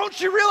said, don't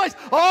you realize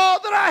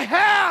all that I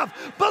have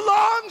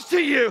belongs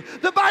to you?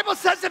 The Bible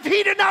says if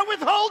he did not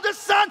withhold his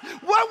son,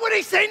 what would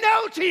he say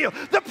no to you?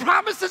 The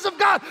promises of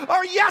God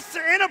are yes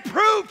and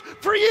approved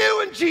for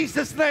you in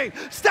Jesus' name.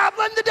 Stop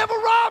letting the devil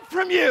rob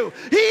from you.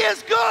 He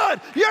is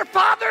good. Your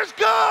Father's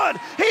good.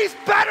 He's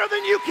better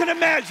than you can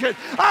imagine.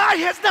 Eye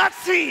has not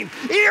seen,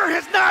 ear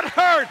has not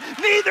heard,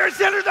 neither has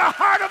entered the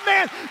heart of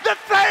man the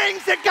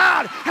things that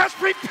God has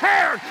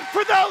prepared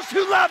for those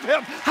who love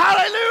him.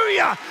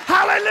 Hallelujah.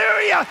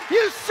 Hallelujah.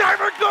 You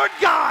serve a good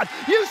God.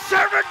 You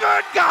serve a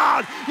good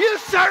God. You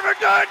serve a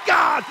good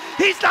God.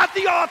 He's not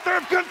the author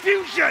of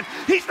confusion.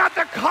 He's not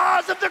the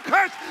cause of the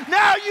curse.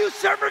 Now you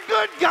serve a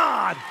good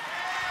God.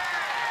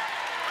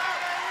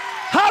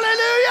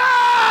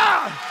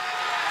 Hallelujah!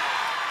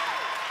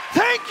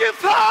 Thank you,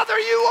 Father.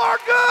 You are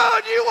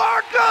good. You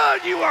are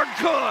good. You are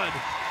good.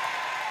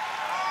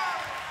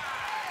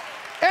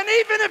 And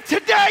even if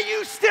today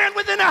you stand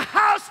within a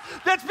house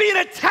that's being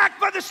attacked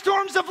by the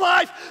storms of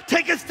life,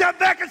 take a step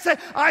back and say,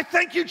 I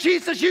thank you,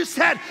 Jesus. You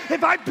said,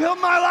 if I build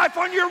my life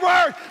on your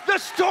word, the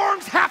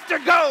storms have to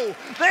go.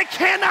 They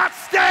cannot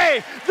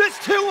stay. This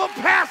too will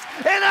pass,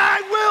 and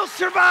I will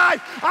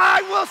survive.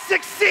 I will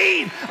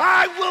succeed.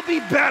 I will be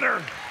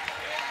better.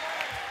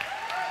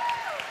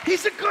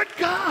 He's a good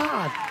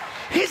God.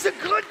 He's a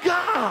good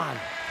God.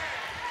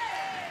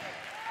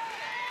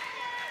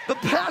 But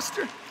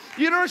Pastor,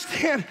 you don't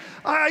understand.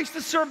 I used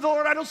to serve the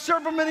Lord. I don't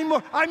serve him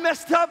anymore. I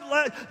messed up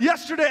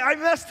yesterday. I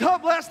messed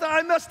up last night.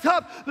 I messed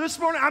up this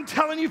morning. I'm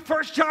telling you,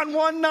 1 John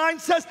 1:9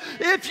 says,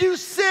 if you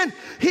sin,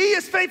 he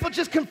is faithful.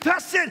 Just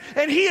confess it,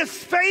 and he is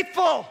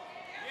faithful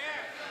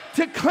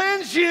to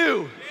cleanse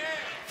you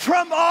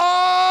from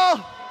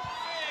all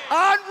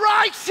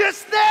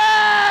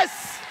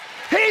unrighteousness.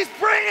 He's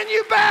bringing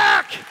you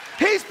back.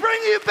 He's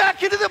bringing you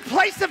back into the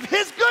place of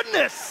his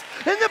goodness.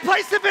 In the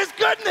place of his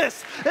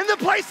goodness. In the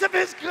place of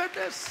his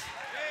goodness.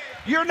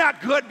 You're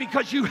not good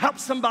because you help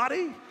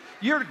somebody.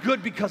 You're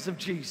good because of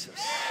Jesus.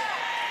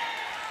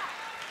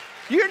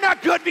 You're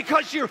not good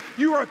because you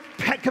are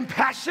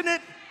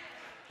compassionate.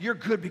 You're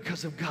good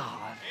because of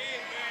God.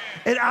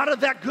 And out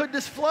of that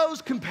goodness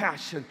flows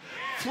compassion,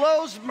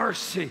 flows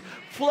mercy,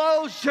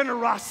 flows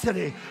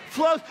generosity,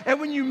 flows. And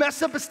when you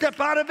mess up and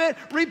step out of it,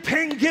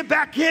 repent and get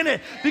back in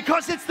it,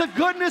 because it's the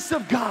goodness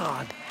of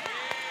God.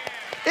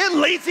 It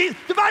leads,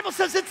 the Bible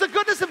says it's the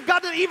goodness of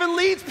God that even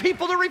leads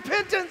people to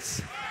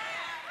repentance.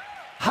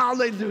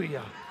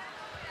 Hallelujah.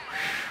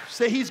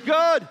 Say, he's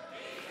good.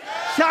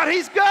 Shout,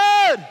 he's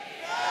good.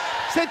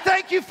 Say,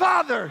 thank you,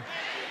 Father,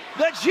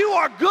 that you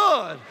are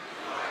good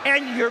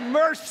and your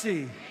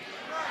mercy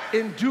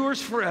endures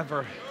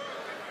forever.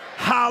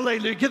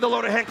 Hallelujah. Give the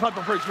Lord a hand clap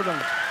of praise for them.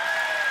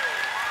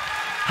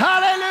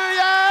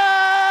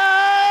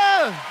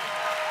 Hallelujah.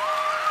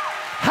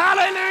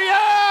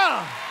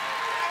 Hallelujah.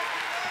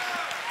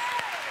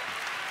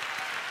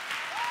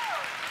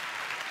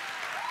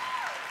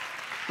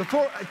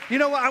 Before, you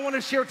know what, I want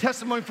to share a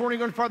testimony before we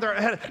go farther. I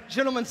had a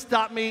gentleman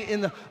stop me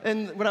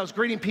when I was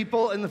greeting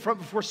people in the front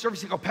before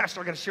service. He goes,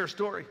 Pastor, I got to share a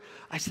story.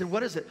 I said,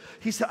 what is it?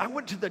 He said, I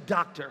went to the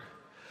doctor.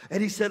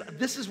 And he said,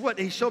 this is what,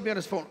 he showed me on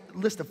his phone, a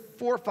list of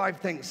 4 or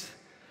 5 things.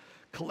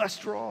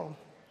 Cholesterol,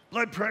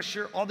 blood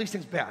pressure, all these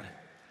things bad.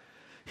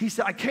 He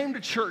said, I came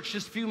to church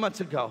just a few months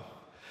ago.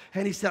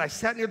 And he said, I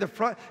sat near the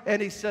front,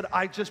 and he said,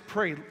 I just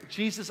prayed,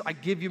 Jesus, I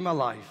give you my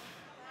life.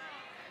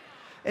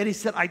 And he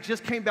said, I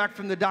just came back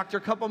from the doctor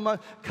a couple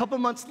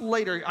months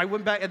later. I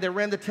went back, and they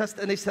ran the test,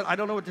 and they said, I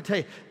don't know what to tell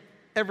you.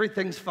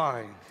 Everything's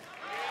fine.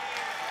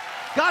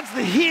 God's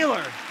the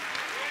healer.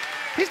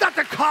 He's not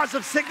the cause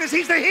of sickness.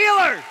 He's the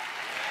healer.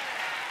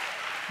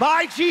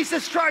 By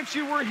Jesus' stripes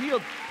you were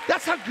healed.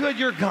 That's how good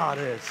your God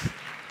is.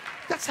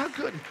 That's how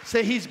good.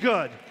 Say, he's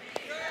good.